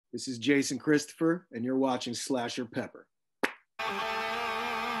This is Jason Christopher, and you're watching SlasherPepper.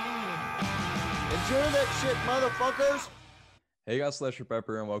 Enjoy that shit, motherfuckers! Hey guys,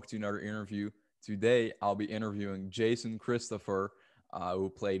 SlasherPepper, and welcome to another interview. Today, I'll be interviewing Jason Christopher, who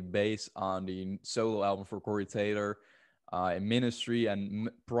played bass on the solo album for Corey Taylor, in Ministry and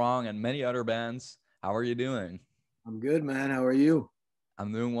Prong and many other bands. How are you doing? I'm good, man. How are you?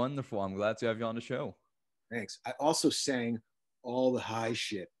 I'm doing wonderful. I'm glad to have you on the show. Thanks. I also sang all the high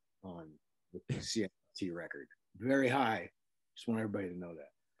shit on the CMF2 record. Very high. Just want everybody to know that.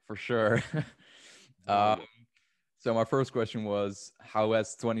 For sure. So my first question was, how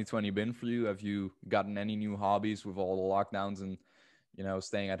has 2020 been for you? Have you gotten any new hobbies with all the lockdowns and,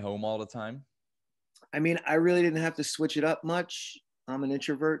 staying at home all the time? I mean, I really didn't have to switch it up much. I'm an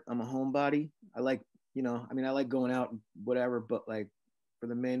introvert. I'm a homebody. I like going out and whatever, but like for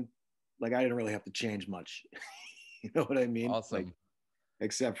the main, like I didn't really have to change much. You know what I mean? Awesome. Like,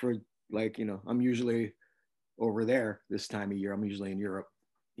 except for like, I'm usually over there this time of year. I'm usually in Europe,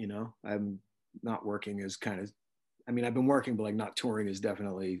 I'm not working as I've been working, but like not touring has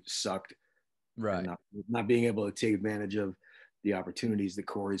definitely sucked. Right. Not being able to take advantage of the opportunities that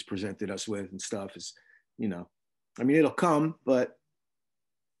Corey's presented us with and stuff is, it'll come, but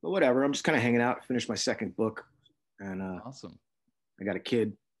whatever. I'm just kind of hanging out, finished my second book, and awesome. I got a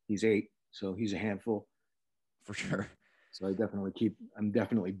kid. He's 8, so he's a handful. For sure. So I'm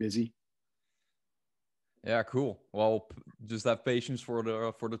definitely busy. Yeah, cool. Well, just have patience for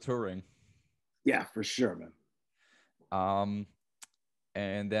the touring. Yeah, for sure, man.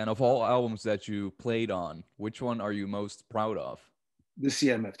 And then of all albums that you played on, which one are you most proud of? The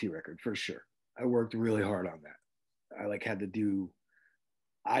CMF2 record, for sure. I worked really hard on that.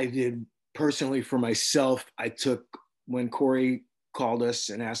 I did personally for myself. When Corey called us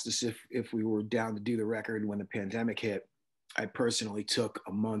and asked us if we were down to do the record when the pandemic hit, I personally took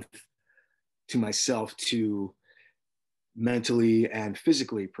a month to myself to mentally and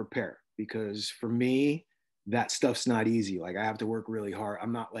physically prepare, because for me, that stuff's not easy. Like I have to work really hard.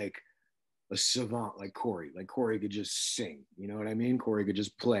 I'm not like a savant like Corey. Like Corey could just sing, you know what I mean? Corey could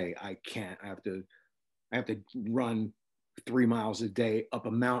just play. I can't. I have to run 3 miles a day up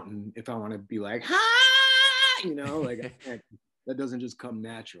a mountain if I want to be like, ha, like I can't. That doesn't just come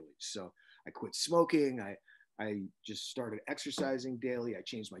naturally. So I quit smoking. I just started exercising daily. I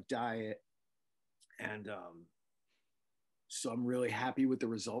changed my diet. And so I'm really happy with the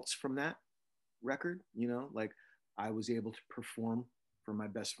results from that record. Like I was able to perform for my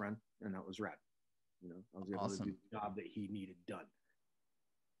best friend, and that was rad. I was able to do the job that he needed done.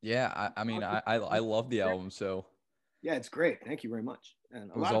 Yeah, I love the album, so. Yeah, it's great. Thank you very much.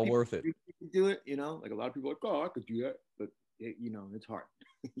 And it was all worth it. Do it, like a lot of people are like, oh, I could do that, but it's hard.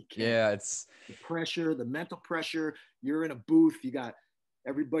 Yeah, it's the pressure, the mental pressure. You're in a booth. You got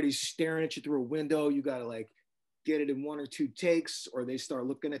everybody's staring at you through a window. You got to like get it in 1 or 2 takes, or they start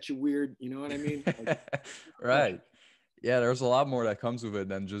looking at you weird. You know what I mean? Like, right. Yeah, there's a lot more that comes with it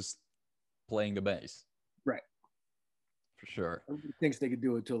than just playing the bass. Right. For sure. Everybody thinks they could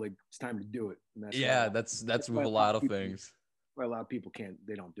do it until like it's time to do it. And that's with a lot of things. Why a lot of people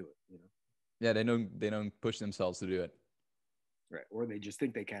they don't do it. Yeah, they don't push themselves to do it. Right. Or they just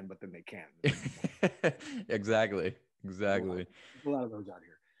think they can, but then they can't. Exactly. A lot of those out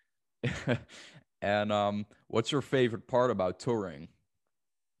here. And what's your favorite part about touring?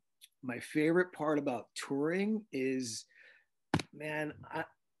 My favorite part about touring is, man,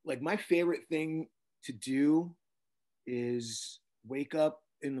 my favorite thing to do is wake up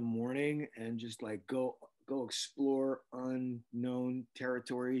in the morning and just like go explore unknown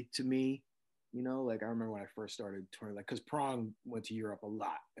territory to me. Like I remember when I first started touring, like, cause Prong went to Europe a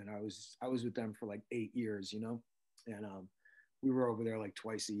lot, and I was with them for like 8 years, and we were over there like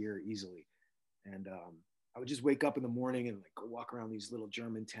twice a year easily. And I would just wake up in the morning and like go walk around these little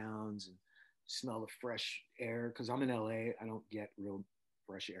German towns and smell the fresh air. Cause I'm in LA, I don't get real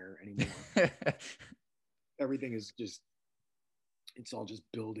fresh air anymore. Everything is it's all just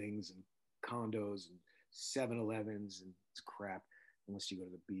buildings and condos and 7-Elevens, and it's crap unless you go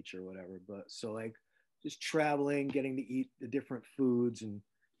to the beach or whatever. But so like just traveling, getting to eat the different foods, and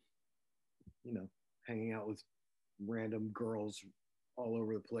hanging out with random girls all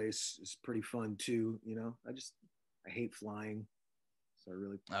over the place is pretty fun too. I hate flying, so I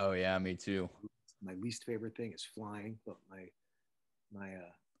really. Oh yeah, me too. My least favorite thing is flying, but my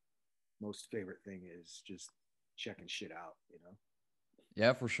most favorite thing is just checking shit out.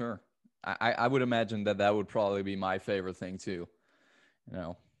 Yeah, for sure. I would imagine that would probably be my favorite thing too.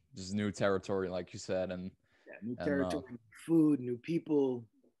 Just new territory, like you said, and new territory, food, new people.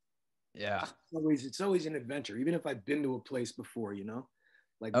 Yeah, it's always an adventure. Even if I've been to a place before,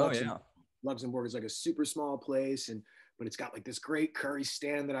 Like Oh yeah. Luxembourg is like a super small place, but it's got like this great curry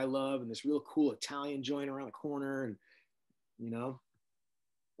stand that I love, and this real cool Italian joint around the corner, and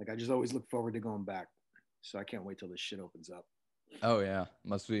like I just always look forward to going back. So I can't wait till this shit opens up. Oh yeah.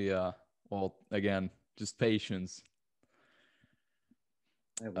 Must be well, again, just patience.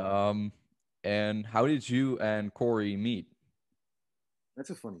 I have And how did you and Corey meet? That's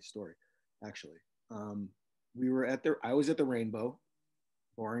a funny story, actually. We were I was at the Rainbow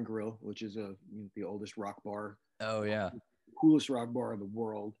Bar and Grill, which is the oldest rock bar, Oh yeah. coolest rock bar in the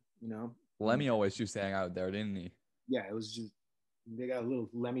world. Lemmy always used to hang out there, didn't he? Yeah, it was just they got a little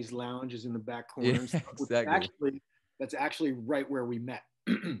Lemmy's Lounges in the back Yeah, corner. And stuff, exactly. that's actually right where we met.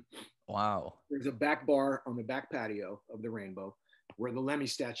 Wow. There's a back bar on the back patio of the Rainbow where the Lemmy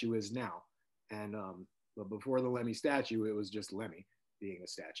statue is now, and but before the Lemmy statue, it was just Lemmy being a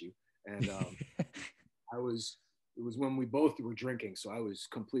statue, and it was when we both were drinking, so I was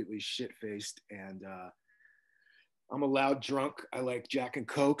completely shit faced, and I'm a loud drunk. I like Jack and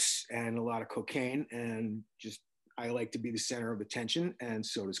Cokes and a lot of cocaine, and just I like to be the center of attention, and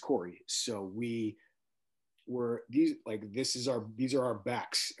so does Corey. So we were these are our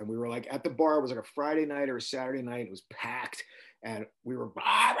backs, and we were like at the bar. It was like a Friday night or a Saturday night. It was packed, and we were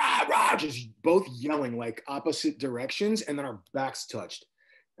rah, rah, rah, just both yelling like opposite directions, and then our backs touched,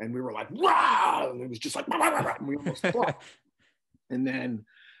 and we were like wow, and it was just like rah, rah, rah, and we almost fought. And then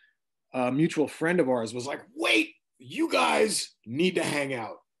a mutual friend of ours was like, wait, you guys need to hang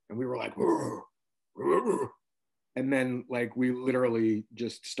out. And we were like, rrr, rrr. And then like we literally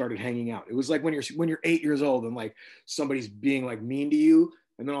just started hanging out. It was like when you're 8 years old and like somebody's being like mean to you,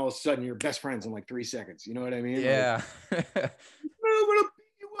 and then all of a sudden you're best friends in like 3 seconds. You know what I mean? Yeah. Like, I'm gonna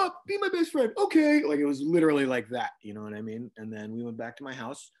beat you up, be my best friend. Okay. Like it was literally like that. You know what I mean? And then we went back to my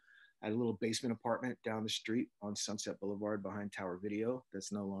house. I had a little basement apartment down the street on Sunset Boulevard behind Tower Video.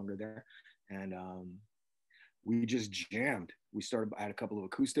 That's no longer there. And we just jammed. I had a couple of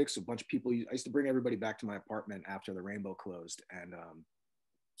acoustics, a bunch of people. I used to bring everybody back to my apartment after the Rainbow closed, and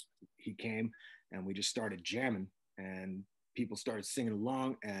he came, and we just started jamming, and people started singing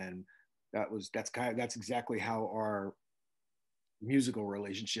along, and that's exactly how our musical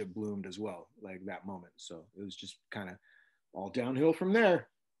relationship bloomed as well, like that moment. So it was just kind of all downhill from there.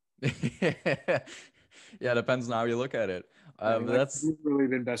 Yeah, depends on how you look at it. But that's we've really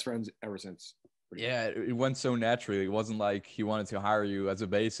been best friends ever since. Yeah, it went so naturally. It wasn't like he wanted to hire you as a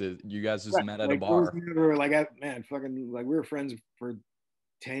bassist. You guys just met at like, a bar. Never, like, man, fucking, like we were friends for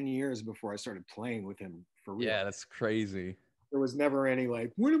 10 years before I started playing with him for real. Yeah, that's crazy. There was never any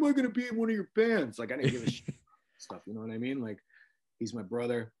like, when am I going to be in one of your bands? Like, I didn't give a shit stuff. You know what I mean? Like, he's my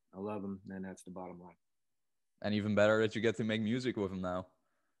brother. I love him, and that's the bottom line. And even better that you get to make music with him now.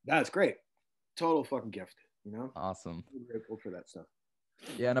 That's great. Total fucking gift. You know? Awesome. I'm grateful for that stuff.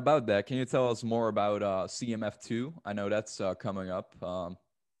 Yeah, and about that, can you tell us more about CMF2? I know that's coming up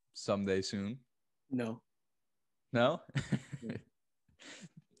someday soon. No. No?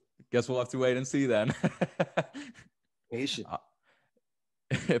 Guess we'll have to wait and see then. Patience.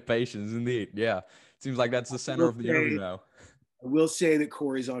 Patience, indeed. Yeah. Seems like that's the center of the interview now. I will say that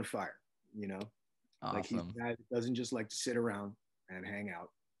Corey's on fire, you know? Awesome. Like he's a guy that doesn't just like to sit around and hang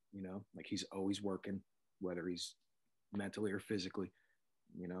out, you know? Like he's always working, whether he's mentally or physically.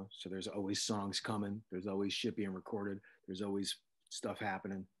 You know, so there's always songs coming, there's always shit being recorded, there's always stuff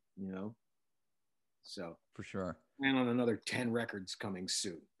happening, you know. So for sure, and on another 10 records coming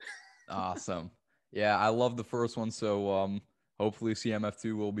soon. Awesome. Yeah, I love the first one, so hopefully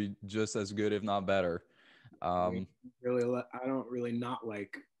CMF2 will be just as good, if not better. I don't really not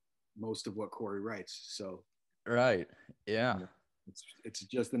like most of what Corey writes, so right. Yeah, you know, it's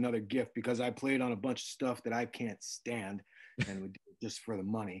just another gift because I played on a bunch of stuff that I can't stand and would do it just for the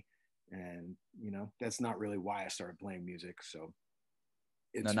money, and you know that's not really why I started playing music. So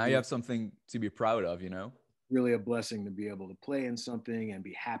it's now you have something to be proud of, you know. Really a blessing to be able to play in something and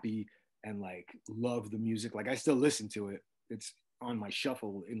be happy and like love the music. Like I still listen to it. It's on my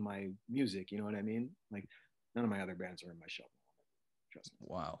shuffle in my music. You know what I mean? Like none of my other bands are in my shuffle. Trust me.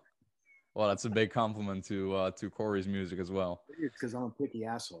 Wow. Well, that's a big compliment to Corey's music as well. It's because I'm a picky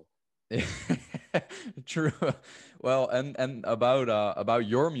asshole. True. Well, and about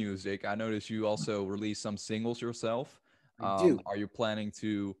your music, I noticed you also released some singles yourself. I do. Are you planning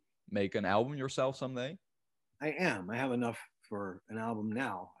to make an album yourself someday? I am. I have enough for an album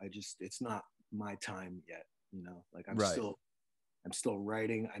now. It's not my time yet. You know, like I'm still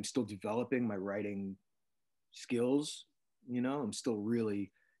writing. I'm still developing my writing skills. You know, I'm still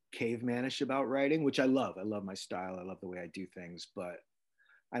really cavemanish about writing, which I love. I love my style. I love the way I do things, but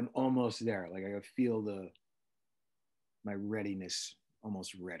I'm almost there. Like I feel my readiness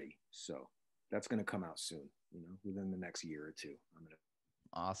almost ready. So that's going to come out soon, you know, within the next year or two.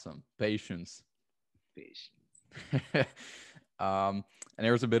 Awesome. Patience. Patience. And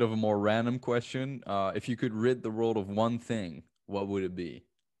there's a bit of a more random question. If you could rid the world of one thing, what would it be?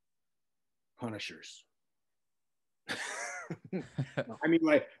 Punishers. I mean,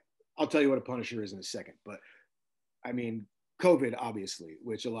 like, I'll tell you what a Punisher is in a second, but I mean, COVID, obviously,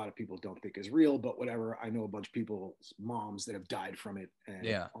 which a lot of people don't think is real, but whatever. I know a bunch of people's moms that have died from it and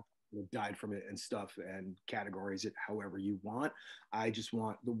died from it and stuff, and categorize it however you want. I just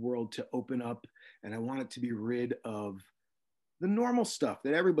want the world to open up, and I want it to be rid of the normal stuff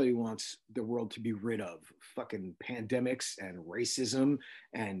that everybody wants the world to be rid of. Fucking pandemics and racism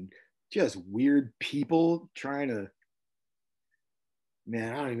and just weird people trying to,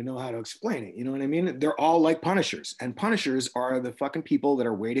 man, I don't even know how to explain it. You know what I mean? They're all like Punishers, and Punishers are the fucking people that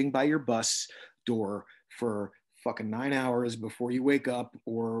are waiting by your bus door for fucking 9 hours before you wake up,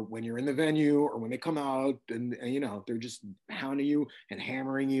 or when you're in the venue, or when they come out, and you know, they're just hounding you and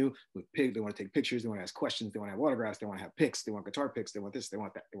hammering you with pig. They want to take pictures, they want to ask questions, they want to have autographs, they want to have pics, they want guitar picks, they want this, they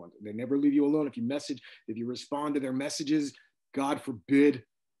want that, they never leave you alone. If you respond to their messages, God forbid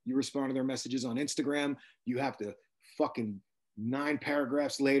you respond to their messages on Instagram, you have to fucking 9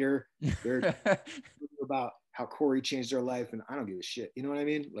 paragraphs later, they're about how Corey changed their life, and I don't give a shit. You know what I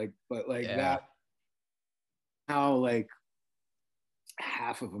mean? Like, but like that, how like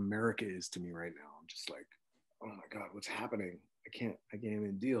half of America is to me right now. I'm just like, oh my God, what's happening? I can't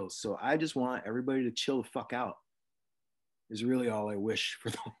even deal. So I just want everybody to chill the fuck out. Is really all I wish for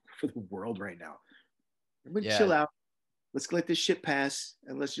the world right now. Everybody chill out. Let's let this shit pass,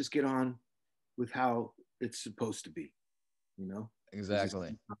 and let's just get on with how it's supposed to be. You know?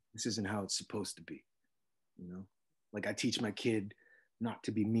 Exactly. This isn't how it's supposed to be. You know? Like, I teach my kid not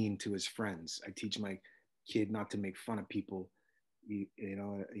to be mean to his friends. I teach my kid not to make fun of people, you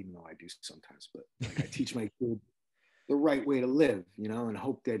know, even though I do sometimes, but like, I teach my kid the right way to live, you know, and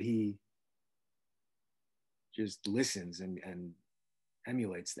hope that he just listens and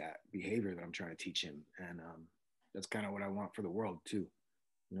emulates that behavior that I'm trying to teach him. And that's kind of what I want for the world too.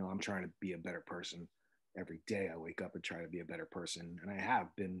 You know, I'm trying to be a better person. Every day I wake up and try to be a better person, and I have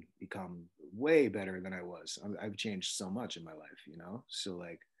become way better than I was. I've changed so much in my life, you know? So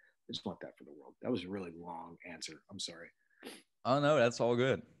like, I just want that for the world. That was a really long answer. I'm sorry. Oh no, that's all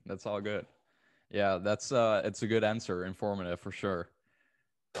good. That's all good. Yeah, that's it's a good answer, informative for sure.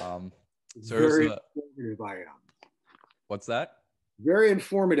 So very informative I am. What's that? Very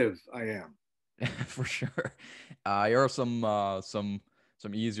informative I am. For sure. Here are some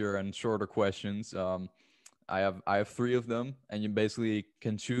easier and shorter questions. I have 3 of them, and you basically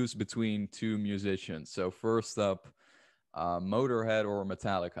can choose between 2 musicians. So first up, Motorhead or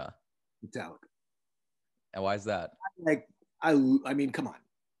Metallica? Metallica. And why is that? I mean, come on.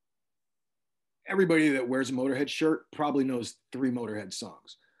 Everybody that wears a Motorhead shirt probably knows 3 Motorhead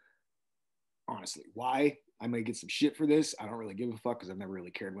songs. Honestly, why? I might get some shit for this. I don't really give a fuck because I've never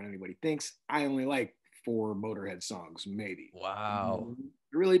really cared what anybody thinks. I only like 4 Motorhead songs, maybe. Wow.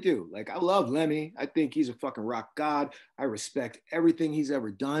 I really do. Like, I love Lemmy. I think he's a fucking rock god. I respect everything he's ever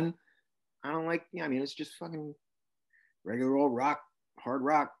done. I don't like, yeah, I mean, it's just fucking regular old rock, hard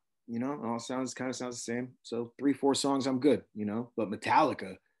rock, you know, it all sounds the same. So 3, 4 songs, I'm good, you know. But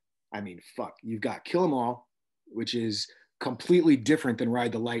Metallica, I mean, fuck, you've got Kill 'Em All, which is completely different than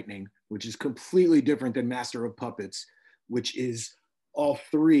Ride the Lightning, which is completely different than Master of Puppets, which is, all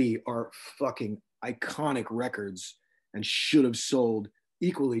 3 are fucking iconic records and should have sold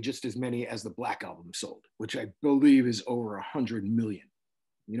equally just as many as the Black Album sold, which I believe is over 100 million.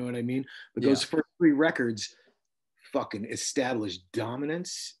 You know what I mean? But those first 3 records fucking established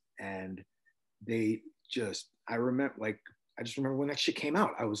dominance, and they just, I just remember when that shit came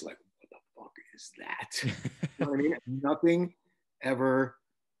out, I was like, what the fuck is that? You know what I mean? Nothing ever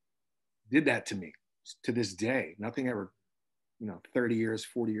did that to me to this day. Nothing ever, you know, 30 years,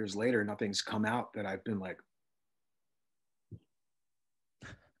 40 years later, nothing's come out that I've been like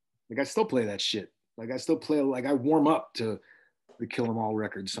I still play that shit. Like, I still play, like, I warm up to the Kill 'Em All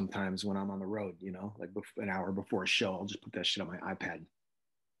records sometimes when I'm on the road, you know, like an hour before a show, I'll just put that shit on my iPad.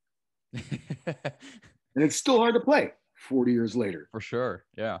 And it's still hard to play 40 years later. For sure.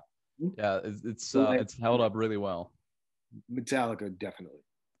 Yeah. Yeah. It's held up really well. Metallica, definitely.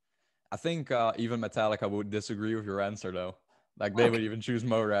 I think even Metallica would disagree with your answer though. Like, they would even choose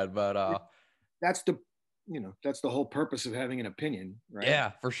Motorhead, but that's the whole purpose of having an opinion, right?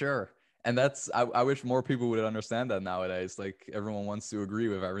 Yeah, for sure. And I wish more people would understand that nowadays. Like, everyone wants to agree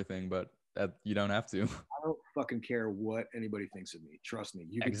with everything, but you don't have to. I don't fucking care what anybody thinks of me. Trust me.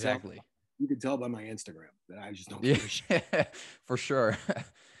 You can tell by my Instagram that I just don't Yeah, give a shit. for sure.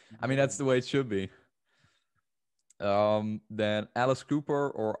 I mean, that's the way it should be. Then Alice Cooper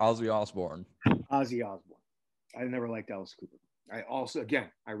or Ozzy Osbourne? Ozzy Osbourne. I never liked Alice Cooper. I also,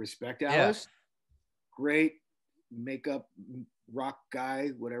 again, I respect Yeah, Alice. Great makeup rock guy,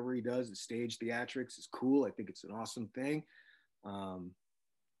 whatever he does, the stage theatrics is cool. I think it's an awesome thing. But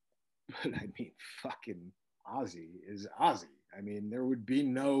I mean, fucking Ozzy is Ozzy. I mean, there would be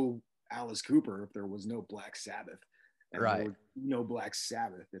no Alice Cooper if there was no Black Sabbath, and there right. would be no Black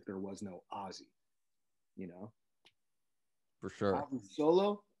Sabbath if there was no Ozzy. You know, For sure. Ozzy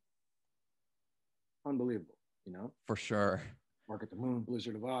solo, unbelievable. You know, For sure. Mark at the Moon,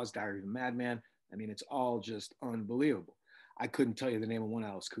 Blizzard of Oz, Diary of a Madman. I mean, it's all just unbelievable. I couldn't tell you the name of one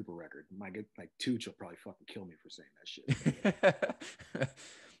Alice Cooper record. My Tooch will probably fucking kill me for saying that shit.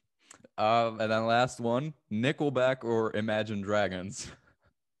 And then last one, Nickelback or Imagine Dragons?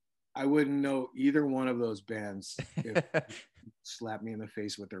 I wouldn't know either one of those bands if slapped me in the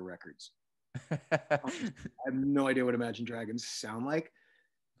face with their records. I have no idea what Imagine Dragons sound like.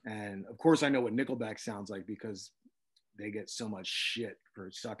 And of course I know what Nickelback sounds like because they get so much shit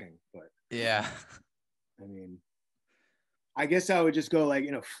for sucking. But yeah. I mean, I guess I would just go like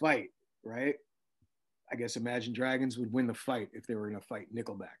in a fight, right? I guess Imagine Dragons would win the fight if they were going to fight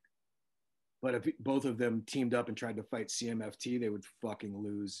Nickelback. But if both of them teamed up and tried to fight CMF2, they would fucking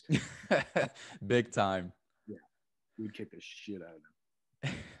lose. Big time. Yeah, we'd kick the shit out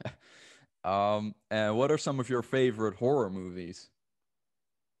of them. And what are some of your favorite horror movies?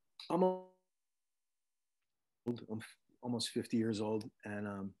 I'm almost 50 years old,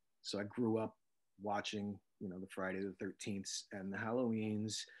 and so I grew up watching, the Friday the 13th and the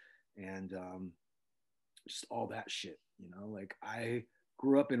Halloweens, and just all that shit. Like I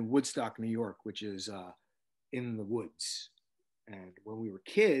grew up in Woodstock, New York, which is in the woods. And when we were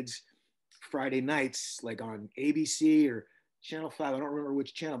kids, Friday nights, like on ABC or Channel 5, I don't remember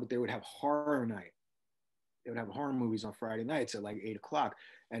which channel, but they would have horror night. They would have horror movies on Friday nights at like 8 o'clock.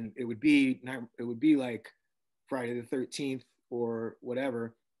 And it would be like Friday the 13th or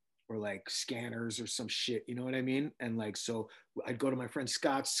whatever, or like Scanners or some shit, you know what I mean? And like, so I'd go to my friend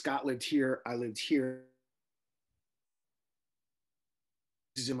Scott. Scott lived here. I lived here.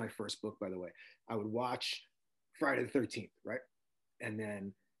 This is in my first book, by the way. I would watch Friday the 13th, right? And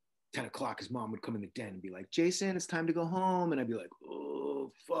then 10 o'clock, his mom would come in the den and be like, Jason, it's time to go home. And I'd be like,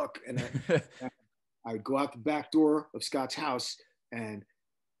 oh, fuck. And I would go out the back door of Scott's house and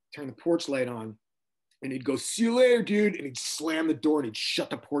turn the porch light on. And he'd go, see you later, dude. And he'd slam the door and he'd shut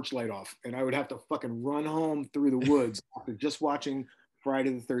the porch light off. And I would have to fucking run home through the woods after just watching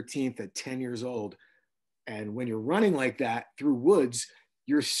Friday the 13th at 10 years old. And when you're running like that through woods,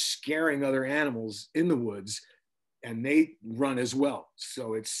 you're scaring other animals in the woods and they run as well.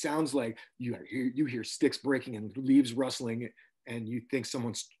 So it sounds like you hear sticks breaking and leaves rustling and you think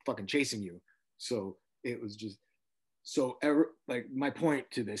someone's fucking chasing you. So it was just like my point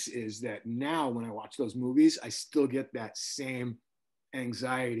to this is that now when I watch those movies, I still get that same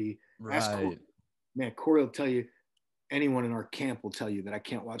anxiety. Right. Man, Corey will tell you, anyone in our camp will tell you that I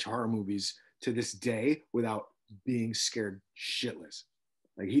can't watch horror movies to this day without being scared shitless.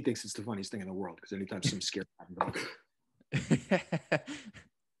 Like he thinks it's the funniest thing in the world because anytime some scare happens, like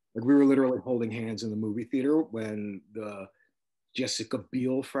we were literally holding hands in the movie theater when the Jessica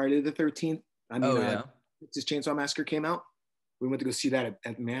Biel Friday the 13th. Texas Chainsaw Massacre came out. We went to go see that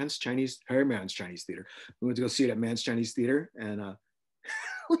at Mann's Chinese Theater. We went to go see it at Mann's Chinese Theater, and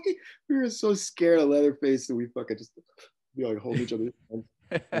we were so scared of Leatherface that we fucking just be like holding each other's hands.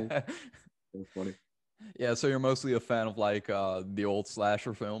 It was funny. Yeah, so you're mostly a fan of like the old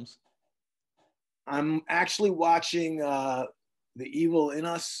slasher films? I'm actually watching The Evil in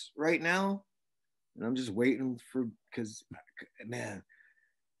Us right now, and I'm just waiting because, man,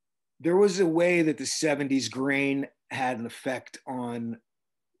 there was a way that the 70s grain had an effect on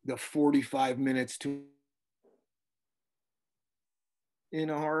the 45 minutes to in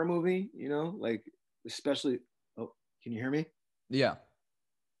a horror movie, like especially, oh, can you hear me? Yeah.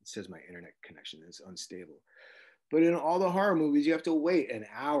 It says my internet connection is unstable. But in all the horror movies, you have to wait an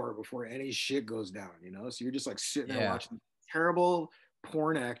hour before any shit goes down, So you're just like sitting there watching terrible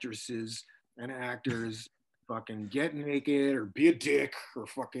porn actresses and actors fucking get naked or be a dick or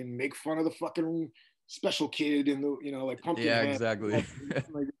fucking make fun of the fucking special kid in the, like Pumpkinhead. Yeah, exactly.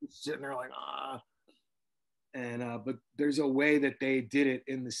 Like sitting there like, And but there's a way that they did it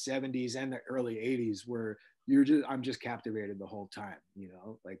in the 70s and the early 80s where I'm just captivated the whole time,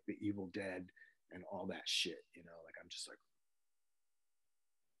 like the Evil Dead and all that shit, like I'm just like,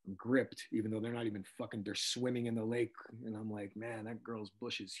 I'm gripped, even though they're not even fucking, they're swimming in the lake. And I'm like, man, that girl's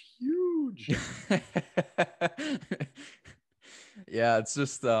bush is huge. Yeah, it's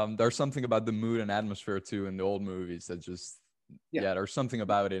just there's something about the mood and atmosphere too in the old movies that just there's something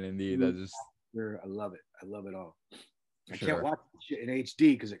about it indeed that just I love it. I love it all. I Sure. can't watch shit in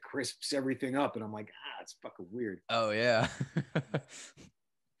HD because it crisps everything up, and I'm like, it's fucking weird. Oh yeah.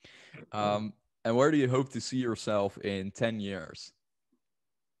 And where do you hope to see yourself in 10 years?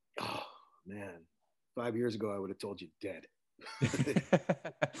 Oh man, 5 years ago I would have told you dead.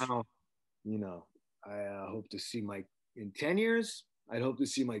 Now, you know, I hope to see in 10 years. I'd hope to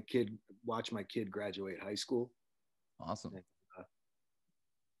see watch my kid graduate high school. Awesome. And,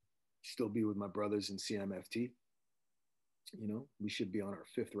 still be with my brothers in CMF2. You know, we should be on our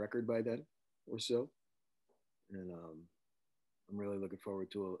 5th record by then or so. And I'm really looking forward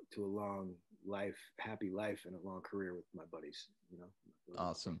to a long life, happy life, and a long career with my buddies. You know.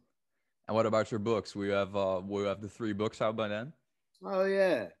 Awesome. And what about your books? We have the 3 books out by then. Oh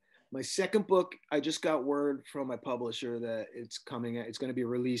yeah, my second book. I just got word from my publisher that it's coming. It's going to be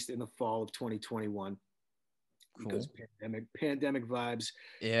released in the fall of 2021. Cool. Because pandemic vibes.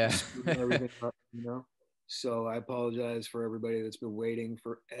 Yeah. Everything up, you know. So I apologize for everybody that's been waiting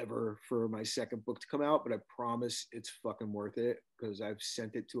forever for my second book to come out, but I promise it's fucking worth it because I've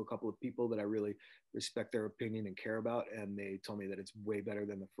sent it to a couple of people that I really respect their opinion and care about, and they told me that it's way better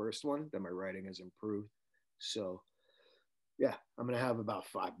than the first one, that my writing has improved. So yeah, I'm gonna have about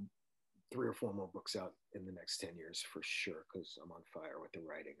 3 or 4 more books out in the next 10 years for sure, because I'm on fire with the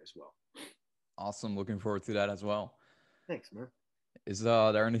writing as well. Awesome. Looking forward to that as well. Thanks, man. Is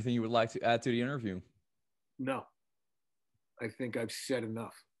there anything you would like to add to the interview? No. I think I've said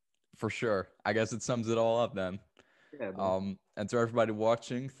enough. For sure. I guess it sums it all up then. Yeah, and to everybody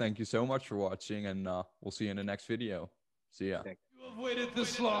watching, thank you so much for watching, and we'll see you in the next video. See ya. You have waited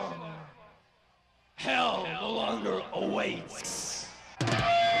this long. Hell no longer awaits.